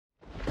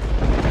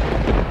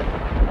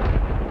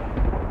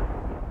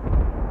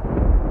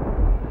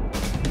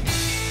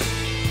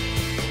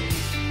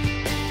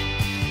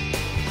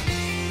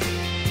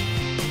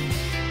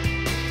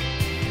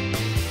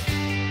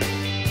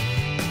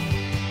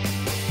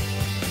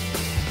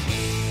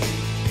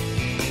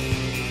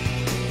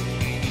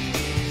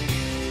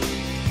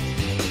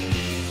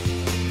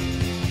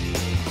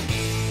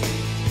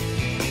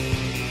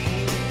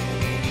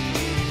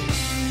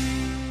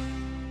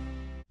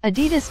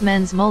Adidas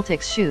men's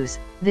Multix shoes.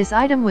 This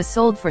item was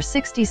sold for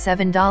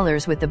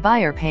 $67 with the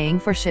buyer paying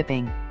for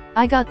shipping.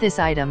 I got this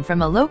item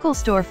from a local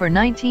store for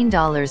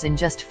 $19 in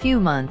just few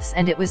months,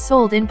 and it was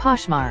sold in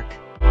Poshmark.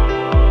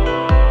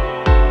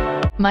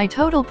 My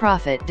total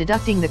profit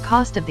deducting the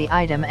cost of the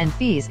item and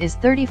fees is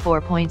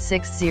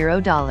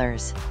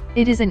 $34.60.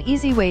 It is an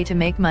easy way to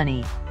make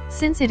money.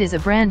 Since it is a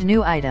brand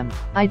new item,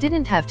 I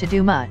didn't have to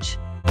do much.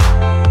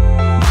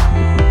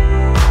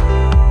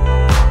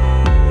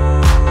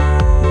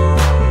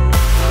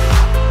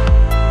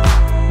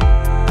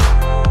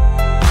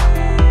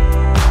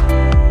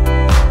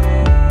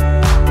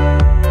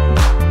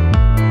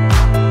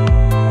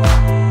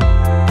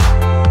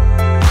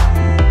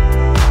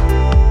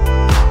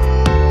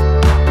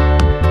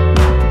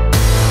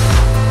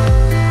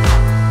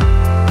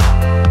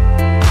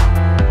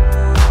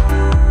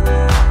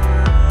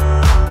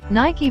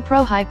 Nike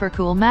Pro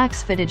Hypercool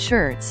Max Fitted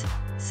Shirts.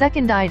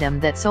 Second item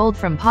that sold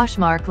from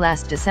Poshmark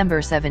last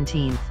December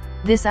 17th.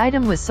 This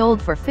item was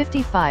sold for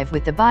 $55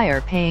 with the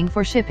buyer paying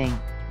for shipping.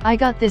 I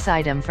got this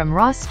item from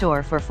Ross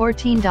store for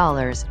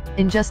 $14.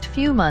 In just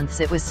few months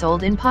it was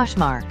sold in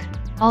Poshmark.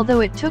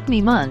 Although it took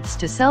me months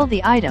to sell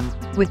the item,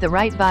 with the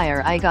right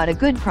buyer I got a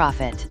good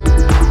profit.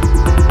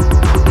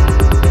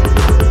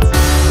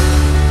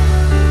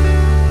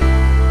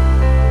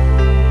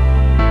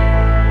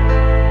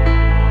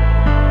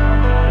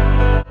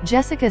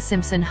 Jessica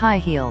Simpson High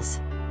Heels.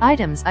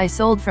 Items I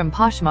sold from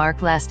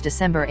Poshmark last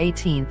December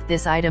 18th.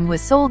 This item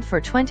was sold for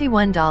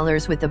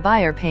 $21 with the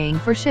buyer paying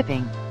for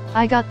shipping.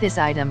 I got this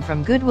item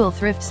from Goodwill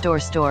Thrift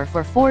Store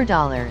for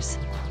 $4.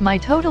 My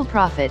total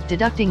profit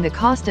deducting the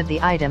cost of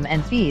the item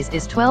and fees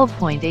is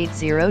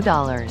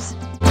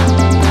 $12.80.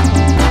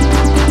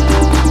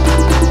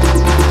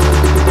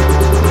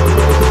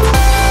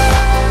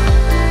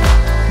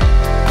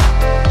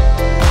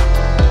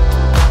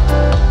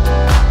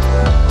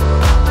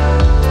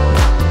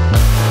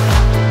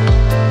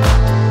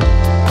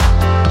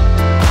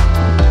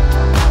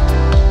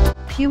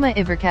 Puma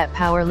Ivercat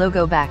Power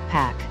Logo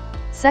Backpack.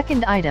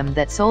 Second item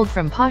that sold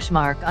from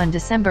Poshmark on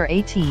December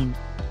 18.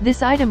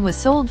 This item was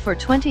sold for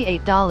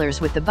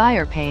 $28 with the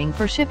buyer paying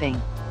for shipping.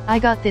 I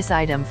got this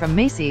item from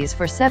Macy's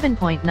for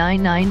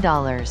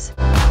 $7.99.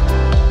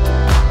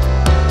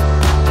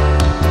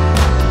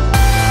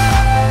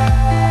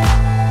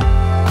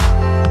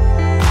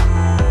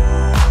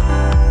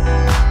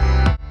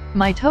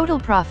 My total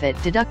profit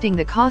deducting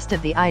the cost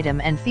of the item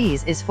and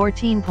fees is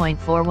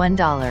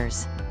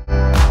 $14.41.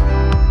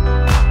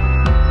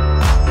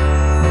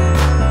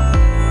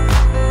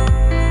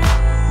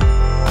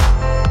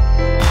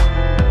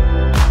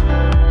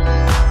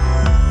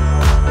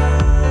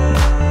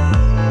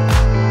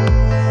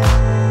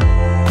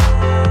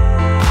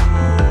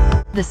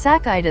 The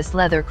Sakitis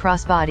Leather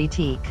Crossbody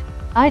Teak.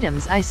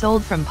 Items I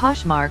sold from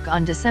Poshmark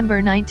on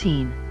December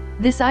 19.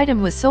 This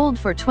item was sold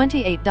for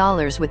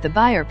 $28 with the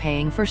buyer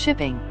paying for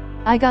shipping.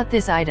 I got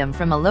this item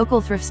from a local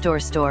thrift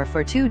store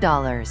for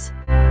 $2.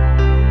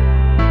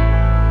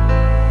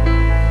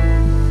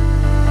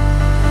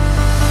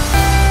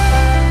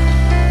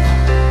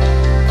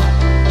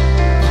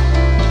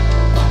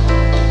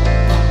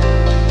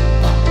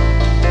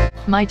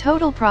 My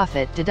total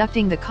profit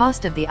deducting the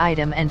cost of the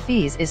item and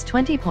fees is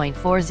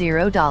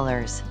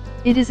 $20.40.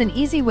 It is an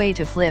easy way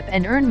to flip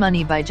and earn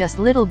money by just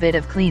little bit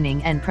of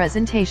cleaning and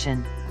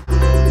presentation.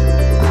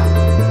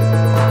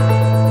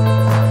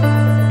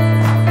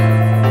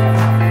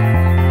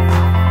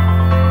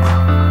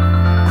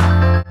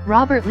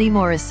 Robert Lee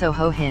Morris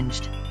Soho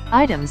Hinged.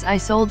 Items I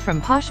sold from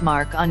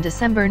Poshmark on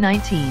December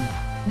 19.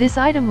 This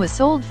item was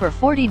sold for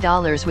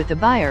 $40 with the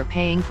buyer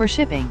paying for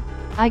shipping.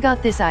 I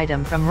got this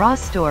item from Ross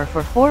store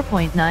for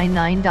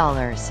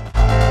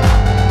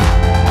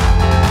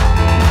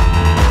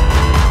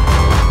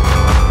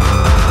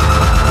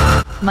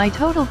 $4.99. My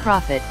total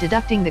profit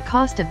deducting the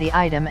cost of the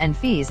item and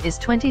fees is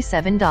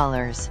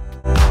 $27.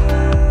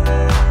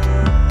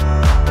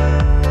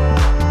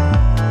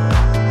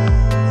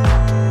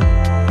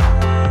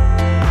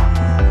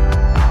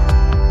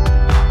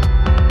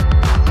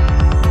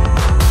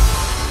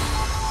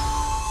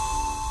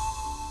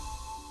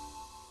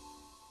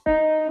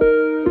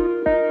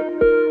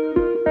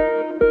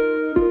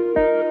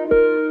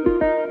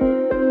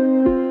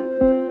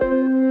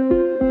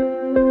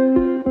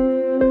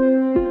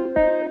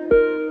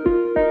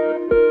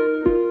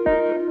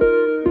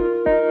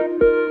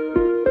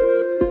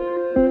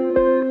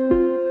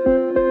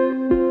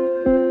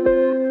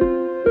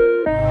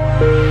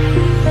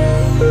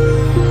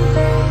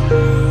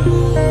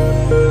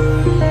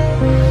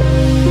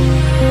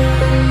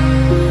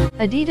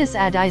 Adidas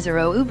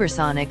Adizero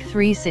Ubersonic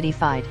 3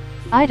 Cityfied.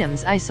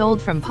 Items I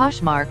sold from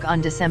Poshmark on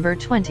December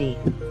 20.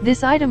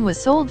 This item was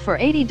sold for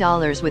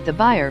 $80 with the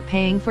buyer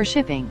paying for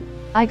shipping.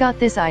 I got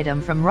this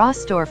item from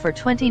Ross store for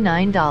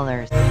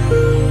 $29.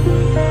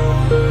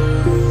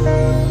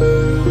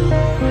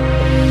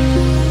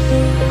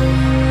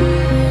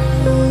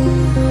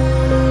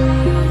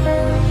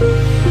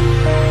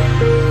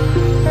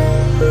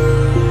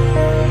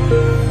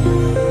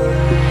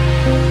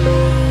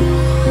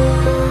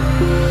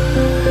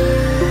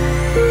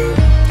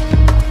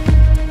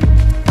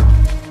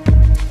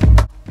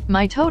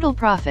 My total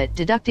profit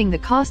deducting the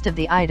cost of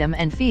the item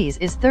and fees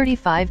is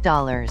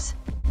 $35.